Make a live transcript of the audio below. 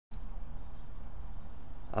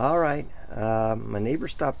Alright, my neighbor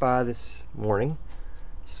stopped by this morning,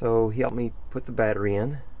 so he helped me put the battery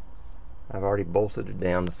in. I've already bolted it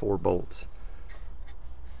down, the 4 bolts.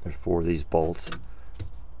 There's 4 of these bolts.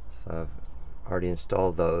 So I've already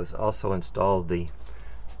installed those. Also installed the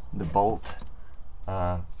bolt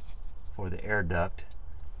for the air duct.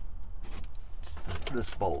 It's this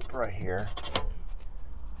bolt right here.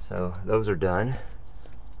 So those are done.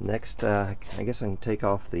 Next, I guess I can take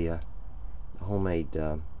off the homemade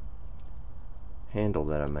handle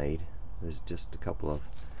that I made. There's just a couple of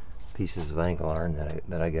pieces of angle iron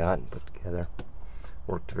that I got and put together.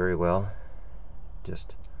 Worked very well.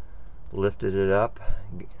 Just lifted it up,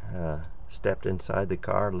 stepped inside the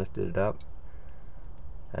car, lifted it up,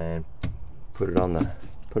 and put it on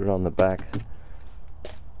the back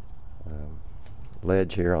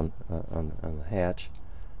ledge here on the hatch,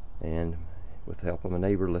 and with the help of my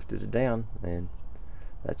neighbor lifted it down, and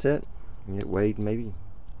that's it. It weighed maybe,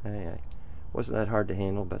 wasn't that hard to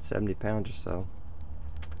handle, about 70 pounds or so.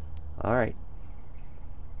 Alright,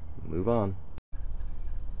 move on.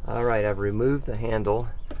 Alright, I've removed the handle,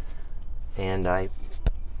 and I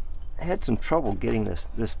had some trouble getting this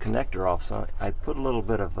connector off, so I put a little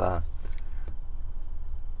bit of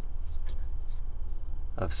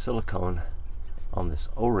silicone on this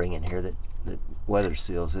O-ring in here that weather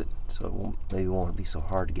seals it, so it maybe won't be so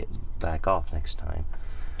hard to get back off next time.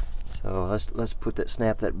 So let's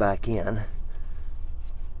snap that back in.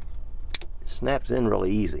 It snaps in really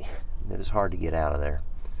easy. It was hard to get out of there.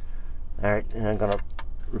 Alright, and I'm gonna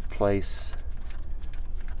place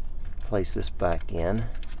this back in,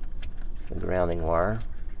 the grounding wire.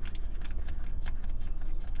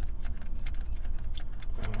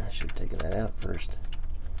 I should have taken that out first.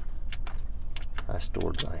 I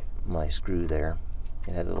stored my screw there.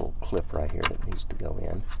 It had a little clip right here that needs to go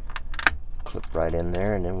in. Clip right in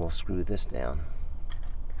there, and then we'll screw this down.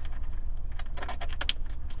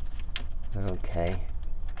 Okay.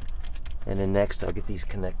 And then next I'll get these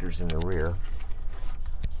connectors in the rear.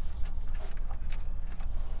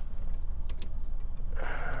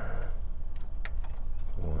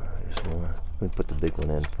 There's one. Let me put the big one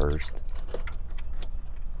in first.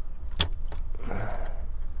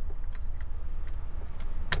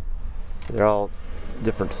 They're all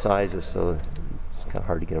different sizes, so it's kind of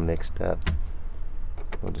hard to get them mixed up.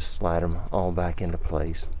 We'll just slide them all back into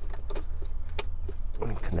place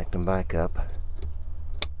and connect them back up.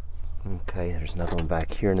 Okay, there's another one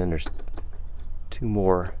back here, and then there's 2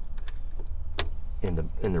 more in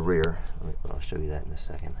the rear. I'll show you that in a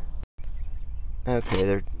second. Okay,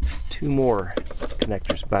 there are 2 more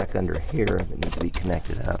connectors back under here that need to be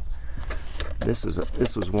connected up. This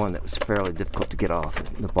was one that was fairly difficult to get off.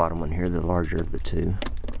 The bottom one here, the larger of the 2.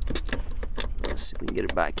 Let's see if we can get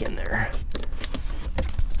it back in there.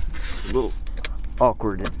 It's a little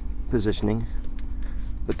awkward positioning,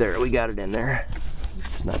 but there, we got it in there.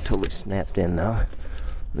 It's not totally snapped in though.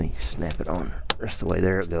 Let me snap it on. That's the way.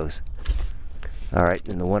 There it goes. Alright,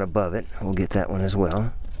 and the one above it, we'll get that one as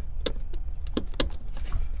well.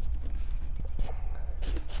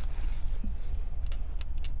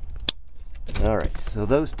 Alright, so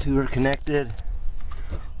those 2 are connected.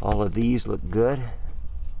 All of these look good.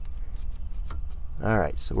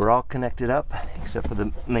 Alright, so we're all connected up except for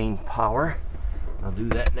the main power. I'll do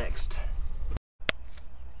that next.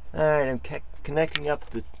 Alright, I'm connecting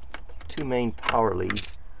up the 2 main power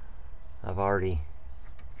leads. I've already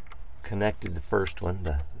connected the first one,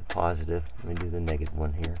 the positive. Let me do the negative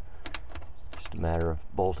one here. Just a matter of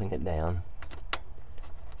bolting it down.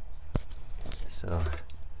 So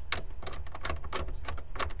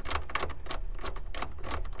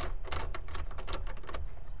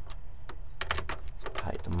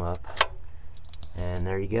tighten them up, and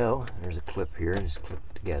there you go. There's a clip here, and just clip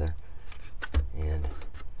it together, and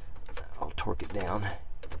I'll torque it down.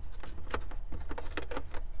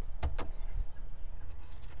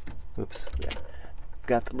 Oops,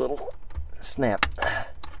 got the little snap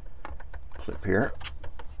clip here.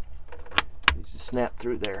 Needs to snap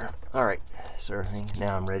through there. Alright, so everything,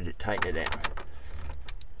 now I'm ready to tighten it down.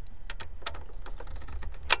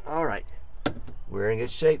 Alright, we're in good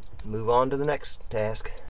shape. Move on to the next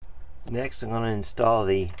task. Next, I'm going to install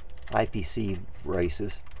the IPC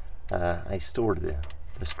braces. I stored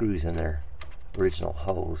the screws in their original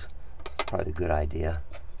holes. It's probably a good idea,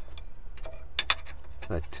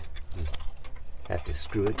 but just have to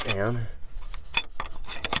screw it down.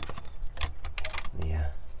 Yeah,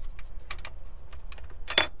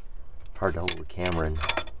 hard to hold the camera and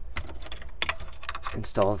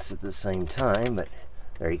install this at the same time, but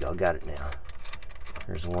there you go, got it now.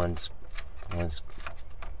 There's one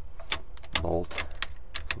bolt.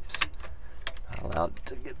 Oops. pull out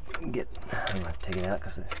to get. I'm gonna take it out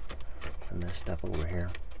because I messed up over here.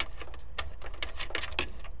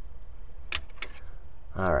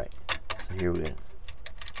 All right, so here we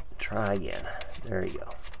try again. There you go.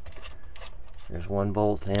 There's one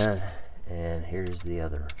bolt in, and here's the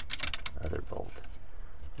other bolt.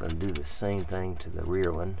 I'm gonna do the same thing to the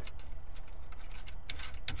rear one.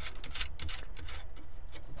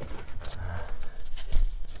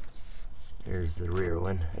 There's the rear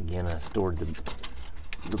one. Again, I stored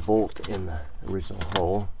the bolt in the original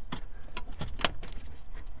hole,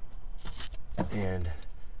 and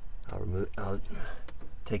I'll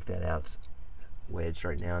take that out wedged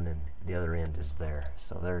right now, and then the other end is there.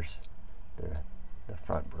 So there's the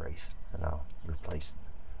front brace, and I'll replace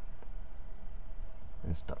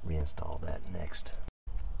and reinstall that next.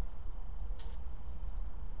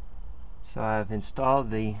 So I've installed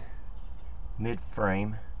the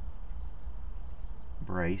mid-frame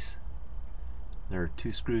brace. There are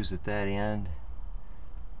 2 screws at that end,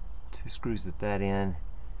 2 screws at that end,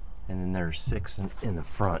 and then there's 6 in the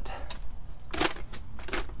front.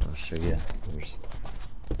 I'll show you. There's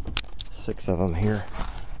 6 of them here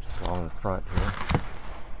along the front here.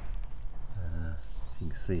 You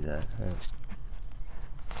can see that.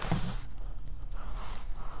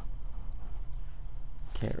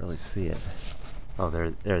 Can't really see it. Oh,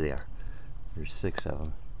 there they are. There's 6 of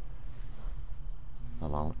them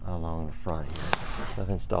along the front here. So I've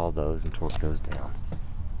installed those and torqued those down.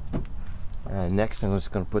 Next, I'm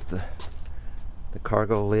just going to put the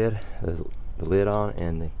cargo lid, the lid on,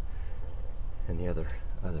 and the other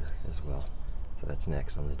as well. So that's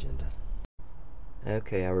next on the agenda.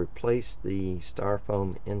 Okay, I replaced the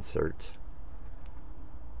styrofoam inserts.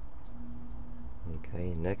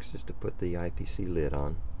 Okay, next is to put the IPC lid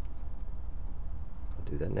on. I'll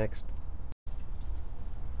do that next.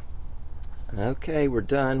 Okay, we're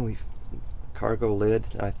done. The cargo lid,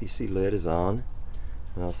 IPC lid is on,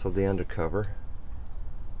 and also the undercover.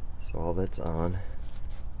 So all that's on.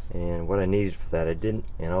 And what I needed for that, I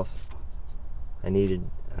needed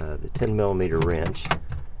the 10mm wrench,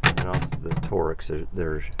 and also the Torx.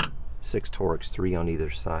 There's 6 Torx, 3 on either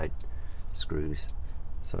side screws.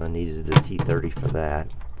 So I needed the T30 for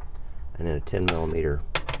that, and then a 10mm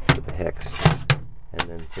for the hex, and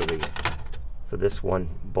then for this one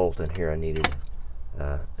bolt in here I needed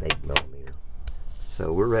an 8mm.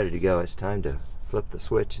 So we're ready to go. It's time to flip the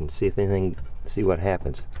switch and see see what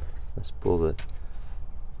happens. Let's pull the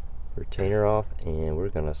retainer off, and we're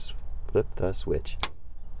gonna flip the switch.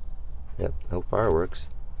 Yep, no fireworks.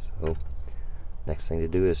 So next thing to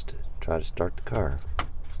do is to try to start the car.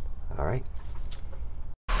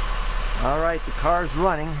 Alright, the car's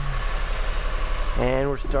running, and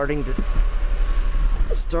we're starting to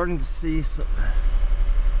see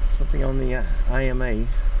something on the IMA.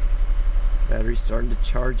 Battery's starting to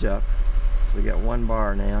charge up. So we got 1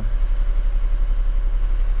 bar now.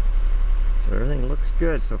 So everything looks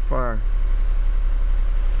good so far.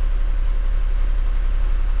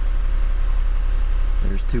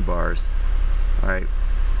 There's 2 bars. Alright,